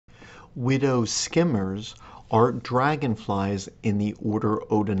Widow skimmers are dragonflies in the order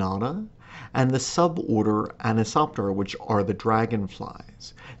Odonata and the suborder Anisoptera, which are the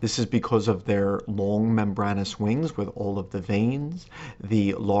dragonflies. This is because of their long membranous wings with all of the veins,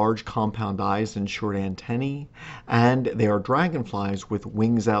 the large compound eyes and short antennae, and they are dragonflies with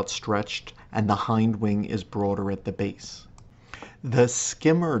wings outstretched and the hind wing is broader at the base. The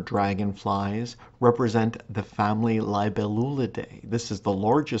skimmer dragonflies represent the family Libellulidae. This is the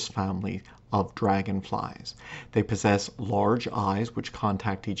largest family of dragonflies. They possess large eyes which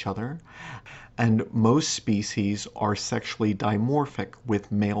contact each other, and most species are sexually dimorphic,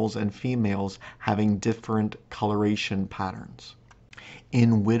 with males and females having different coloration patterns.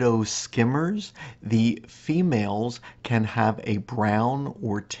 In widow skimmers, the females can have a brown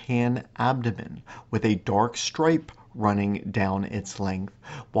or tan abdomen with a dark stripe running down its length,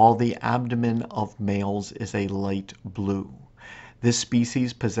 while the abdomen of males is a light blue. This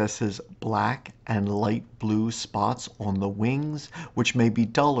species possesses black and light blue spots on the wings, which may be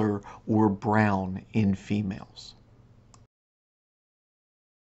duller or brown in females.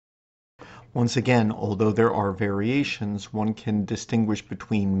 Once again, although there are variations, one can distinguish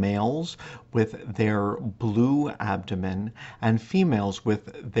between males with their blue abdomen and females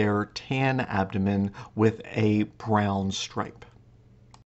with their tan abdomen with a brown stripe.